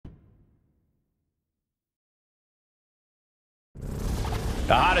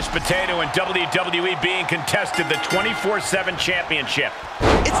The hottest potato in WWE being contested, the 24/7 championship.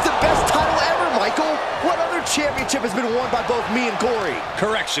 It's the best title ever, Michael. What other championship has been won by both me and Corey?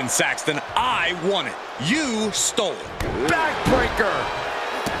 Correction, Saxton. I won it. You stole it. Backbreaker.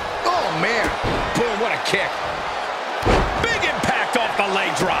 Oh, man. Boom, what a kick. Big impact off the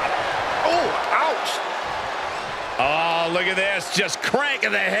leg drop. Oh, ouch. Oh, look at this. Just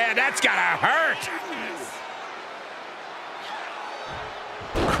cranking the head. That's gotta hurt.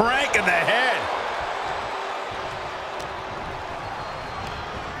 Cranking the head.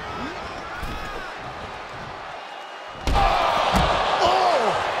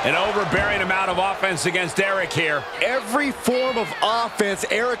 An overbearing amount of offense against Erik here. Every form of offense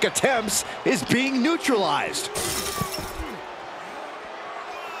Erik attempts is being neutralized.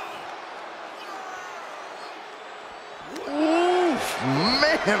 Oof,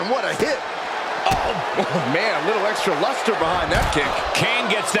 man, what a hit. Oh, man, a little extra luster behind that kick. Kane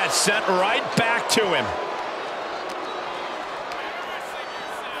gets that sent right back to him.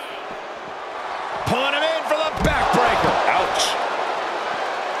 Pulling him in for the backbreaker. Ouch.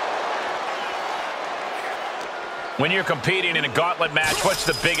 When you're competing in a gauntlet match, what's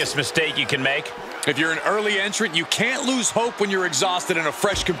the biggest mistake you can make? If you're an early entrant, you can't lose hope when you're exhausted and a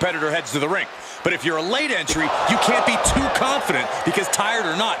fresh competitor heads to the ring. But if you're a late entry, you can't be too confident because, tired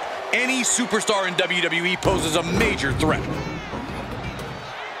or not, any superstar in WWE poses a major threat.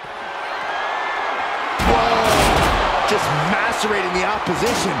 Whoa. Just macerating the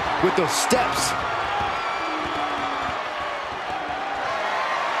opposition with those steps.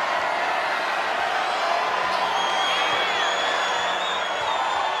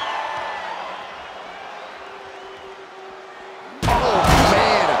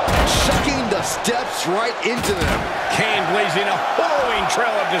 Steps right into them. Kane blazing a harrowing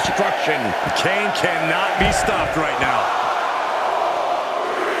trail of destruction. Kane cannot be stopped right now.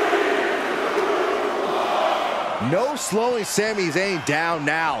 No slowing Sami Zayn down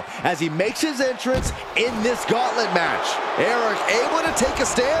now as he makes his entrance in this gauntlet match. Erik able to take a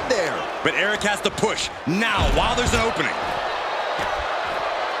stand there. But Erik has to push now while there's an opening.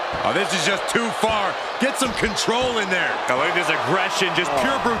 Oh, this is just too far. Get some control in there. Oh, look at this aggression, just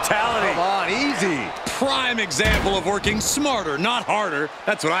pure brutality. Come on, easy. Prime example of working smarter, not harder.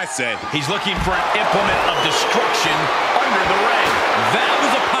 That's what I said. He's looking for an implement of destruction under the ring. That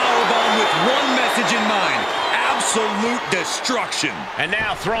was a powerbomb with one message in mind. Absolute destruction. And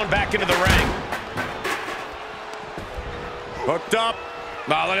now thrown back into the ring. Hooked up.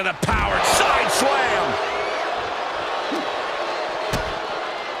 Oh, look at the power. Side slam.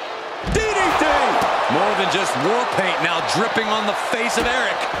 More than just war paint now dripping on the face of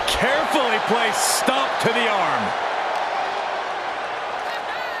Erik. Carefully placed stomp to the arm.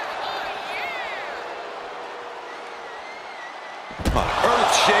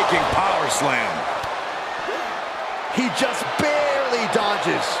 Earth-shaking power slam. He just barely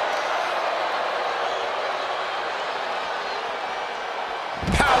dodges.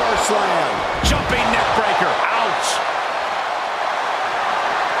 Power slam. Jumping neck breaker. Ouch.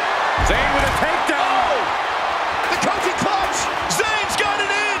 Zayn with a takedown. The coaching clutch. Zayn's got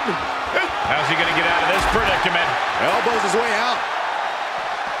it in. How's he going to get out of this predicament? Elbows his way out.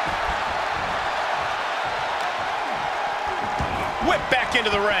 Whip back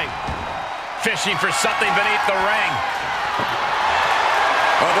into the ring. Fishing for something beneath the ring.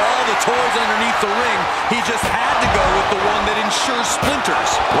 Of all the toys underneath the ring, he just had to go with the one that ensures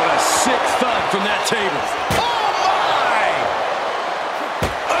splinters. What a sick thud from that table. Oh, my!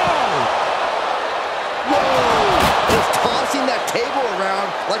 Oh! Whoa! Just tossing that table around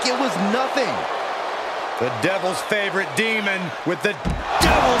like it was nothing. The devil's favorite demon with the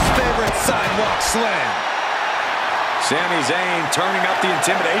devil's favorite sidewalk slam. Sami Zayn turning up the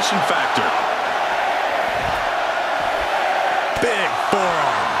intimidation factor. Big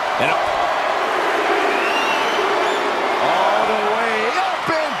forearm. And all the way up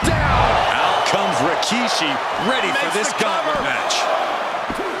and down. Out comes Rikishi, ready for this gauntlet match.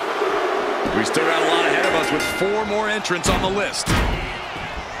 We still got a lot ahead of us with 4 more entrants on the list.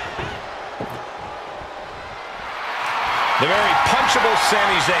 The very punchable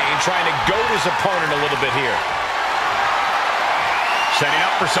Sami Zayn trying to goad his opponent a little bit here. Setting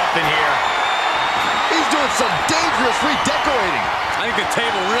up for something here. He's doing some dangerous redecorating. I think the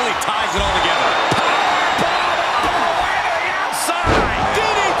table really ties it all together. Powerbomb all the way to the outside.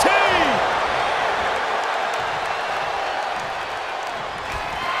 DDT.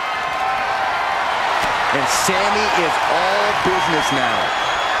 And Sami is all business now.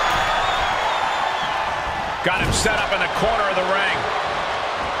 Got him set up in the corner of the ring.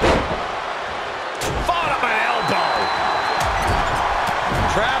 Fought up an elbow.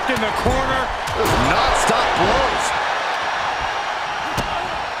 Trapped in the corner. Non-stop blows.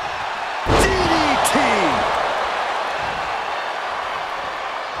 DDT.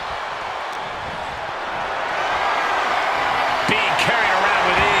 Being carried around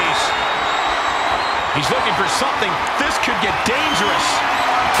with ease. He's looking for something. This could get dangerous.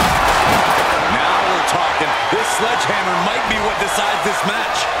 Now we're talking. This sledgehammer might be what decides this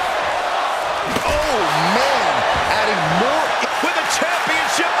match. Oh, man. Adding more. With a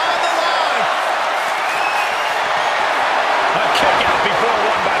championship on the line. A kick out before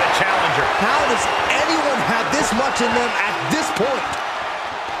won by the challenger. How does anyone have this much in them at this point?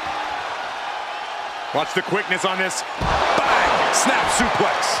 Watch the quickness on this. Bang! Snap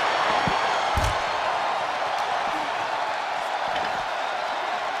suplex.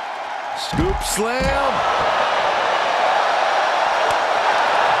 Scoop slam.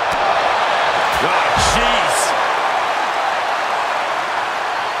 Oh, jeez.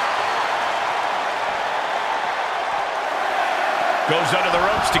 Goes under the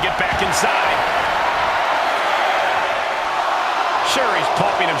ropes to get back inside. Sure, he's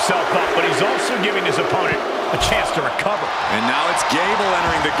pumping himself up, but he's also giving his opponent a chance to recover. And now it's Gable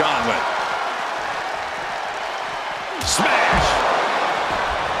entering the gauntlet. Smash!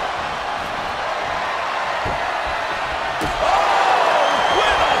 Oh,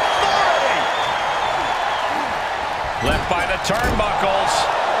 with authority! Left by the turnbuckles.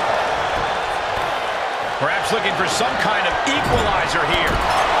 Perhaps looking for some kind of equalizer here.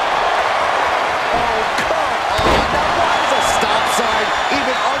 Oh, come on. Now why is a stop sign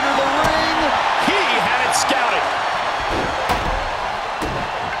even under the ring? He had it scouted.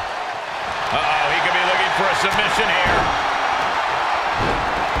 Uh-oh, he could be looking for a submission here.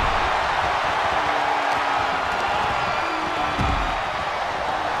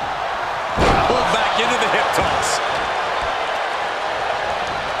 Pulled back into the hip toss.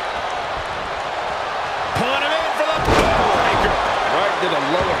 Pulling him in for the breaker. Right to the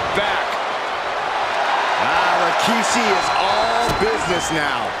lower back. Rikishi is all business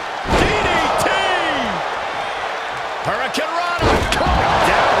now. DDT! Hurricane Rana coming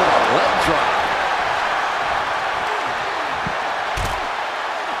Down with a leg drop.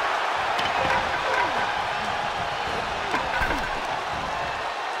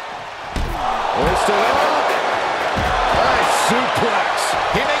 Hoisted up. Nice suplex.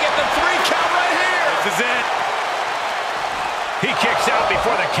 He may get the 3 count right here. This is it. He kicks out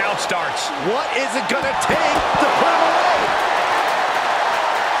before the count starts. What is it gonna take to put him away?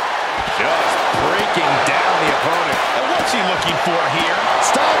 Just breaking down the opponent. And what's he looking for here?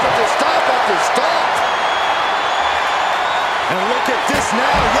 Stop after stop after stop. And look at this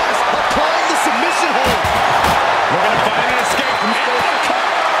now. Yes, applying the submission hold. We're going to find an escape from the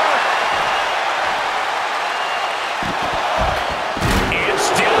cover. And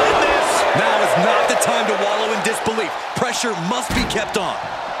still in this. Now is not the time to wallow in disbelief. Pressure must be kept on.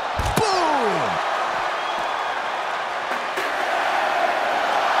 Boom!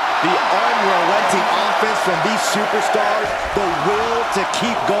 The unrelenting offense from these superstars, the will to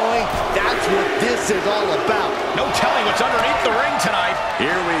keep going, that's what this is all about. No telling what's underneath the ring tonight.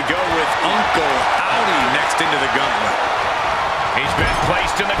 Here we go with Uncle Howdy next into the gauntlet. He's been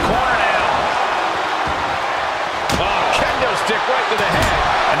placed in the corner now. Oh, kendo stick right to the head.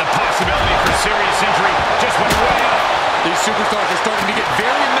 And the possibility for serious injury just went way up. These superstars are starting to get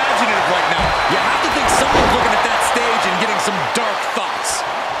very imaginative right now. You have to think someone's looking at that stage and getting some dark thoughts.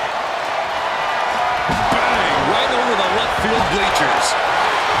 Bang! Right over the left field bleachers.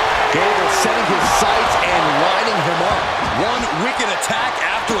 Gable setting his sights and lining him up. One wicked attack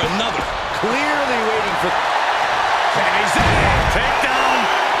after another. Clearly waiting for... Sami Zayn, takedown.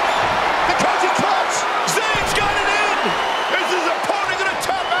 The coaching clutch! Zayn's got it in. Is his opponent going to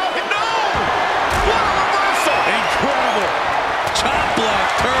tap out? No! What a reversal! Incredible. Chop block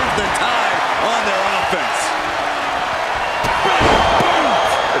turns the tide on their offense. Boom!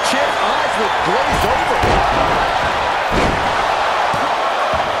 The champ's eyes were glazed over.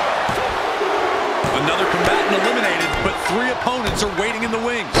 Another combatant eliminated, but 3 opponents are waiting in the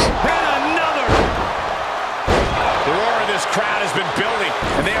wings. And another! The roar of this crowd has been building,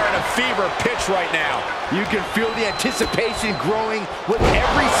 and they are in a fever pitch right now. You can feel the anticipation growing with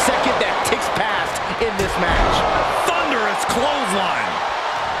every second that ticks past in this match. Thunderous clothesline.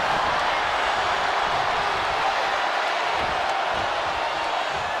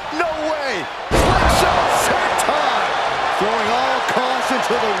 No way! Slingshot set time! Throwing all caution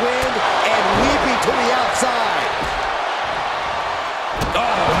to the wind and leaping to the outside.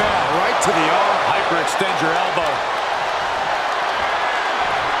 Oh, man, right to the arm. Hyperextend your elbow.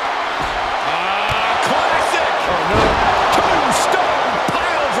 Classic! Oh, no. Tombstone pile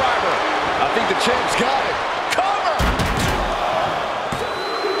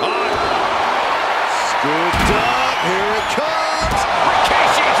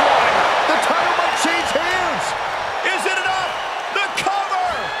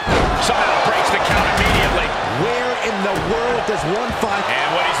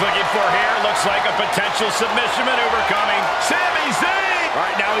looking for here. Looks like a potential submission maneuver coming. Sami Zayn! All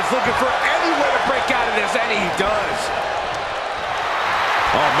right, now he's looking for any way to break out of this, and he does.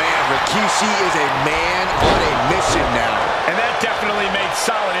 Oh, man, Rikishi is a man on a mission now. And that definitely made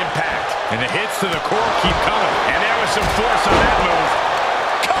solid impact. And the hits to the core keep coming. And there was some force on that move.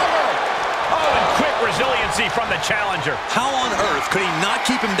 Cover! Oh, and quick resiliency from the challenger. How on earth could he not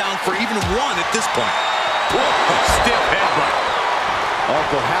keep him down for even one at this point? Whoa, stiff headbutt.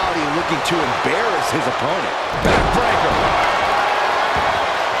 Uncle Howdy looking to embarrass his opponent. Backbreaker.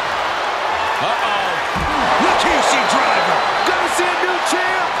 Uh-oh. Rikishi driver. Gonna see a new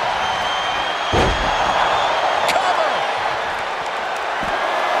champ. Cover!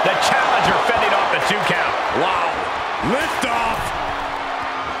 The challenger fending off the 2 count. Wow. Lift off.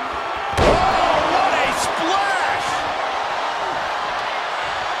 Oh, what a splash!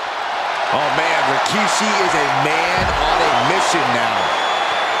 Oh, man, Rikishi is a man on a mission now.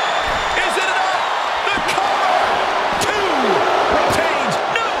 Is it enough? The cover! 2! Retains.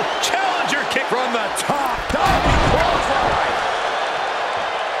 No! Challenger kick from the top. Diving clothesline.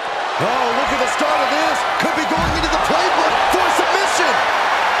 Oh, look at the start of this. Could be going into the playbook for submission.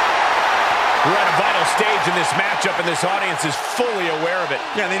 We're at a vital stage in this matchup, and this audience is fully aware of it.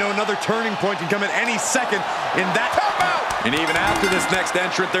 Yeah, they know another turning point can come at any second in that. Tap out! And even after this next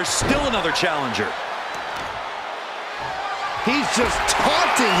entrant, there's still another challenger. He's just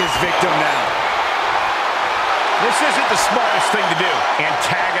taunting his victim now. This isn't the smartest thing to do,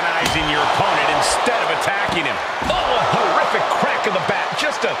 antagonizing your opponent instead of attacking him. Oh, a horrific crack of the bat,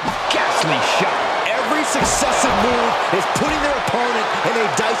 just a ghastly shot. Every successive move is putting their opponent in a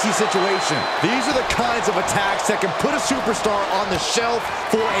dicey situation. These are the kinds of attacks that can put a superstar on the shelf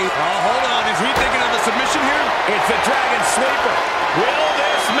for a... Oh, hold on. Is he thinking of the submission here? It's the Dragon Sleeper. Will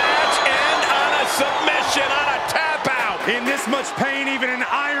this match end on a submission, on a tap out? In this much pain, even an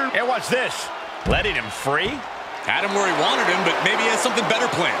iron... And watch this. Letting him free? Had him where he wanted him, but maybe he has something better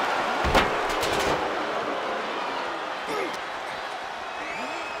planned.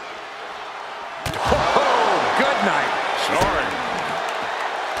 Oh, good night. Sorry.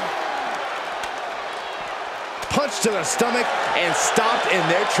 Punch to the stomach and stopped in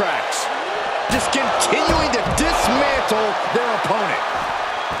their tracks. Just continuing to dismantle their opponent.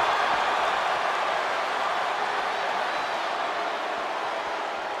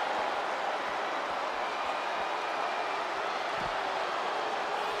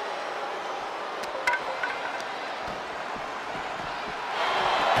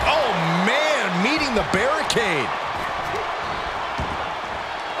 The barricade.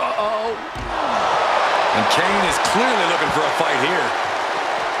 Uh-oh. And Kane is clearly looking for a fight here.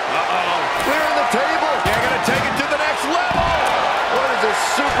 Uh-oh. Clearing the table. They're going to take it to the next level. What is this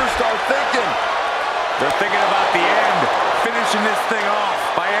superstar thinking? They're thinking about the end, finishing this thing off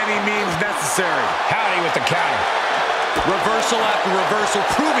by any means necessary. Howdy with the counter. Reversal after reversal,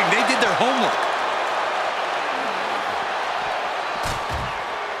 proving they did their homework.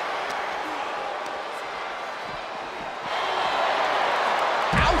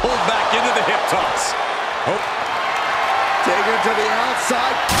 Pulled back into the hip toss. Oh. Taking it to the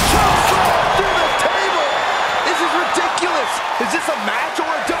outside. Through the table. This is ridiculous. Is this a match or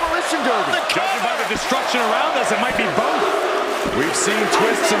a demolition derby? Judging by the destruction around us, it might be both. We've seen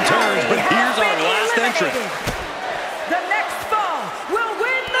twists and turns, but here's our last entrant. The next fall will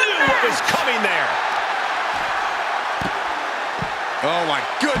win the Knew what was coming there. Oh my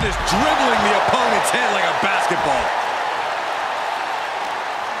goodness, dribbling the opponent's head like a basketball.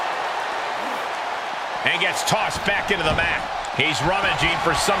 And gets tossed back into the mat. He's rummaging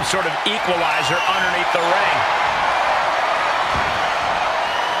for some sort of equalizer underneath the ring.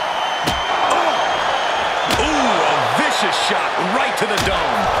 Oh. Ooh, a vicious shot right to the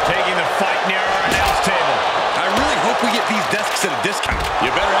dome. Taking the fight near our announce table. I really hope we get these desks at a discount.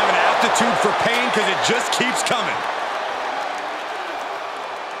 You better have an aptitude for pain because it just keeps coming.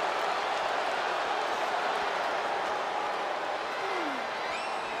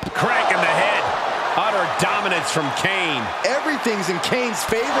 Crank in the head. Utter dominance from Kane. Everything's in Kane's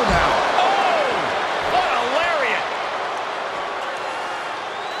favor now. Oh! What a lariat!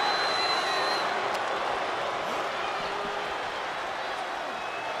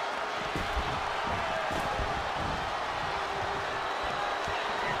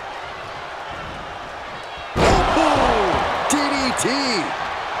 Oh, DDT.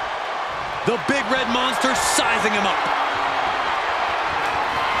 The big red monster sizing him up.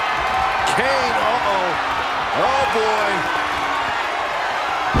 Kane, uh-oh. Oh, boy.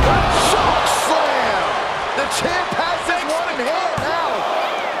 Choke slam. The champ has this one in hand now.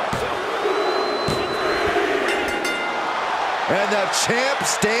 And the champ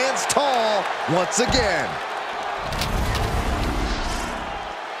stands tall once again.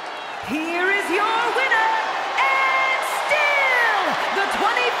 Here is your winner, and still the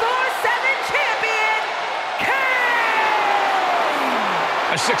 24/7 champion, Kane!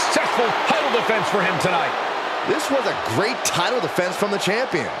 A successful title defense for him tonight. This was a great title defense from the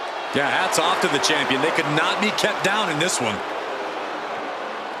champion. Yeah, hats off to the champion. They could not be kept down in this one.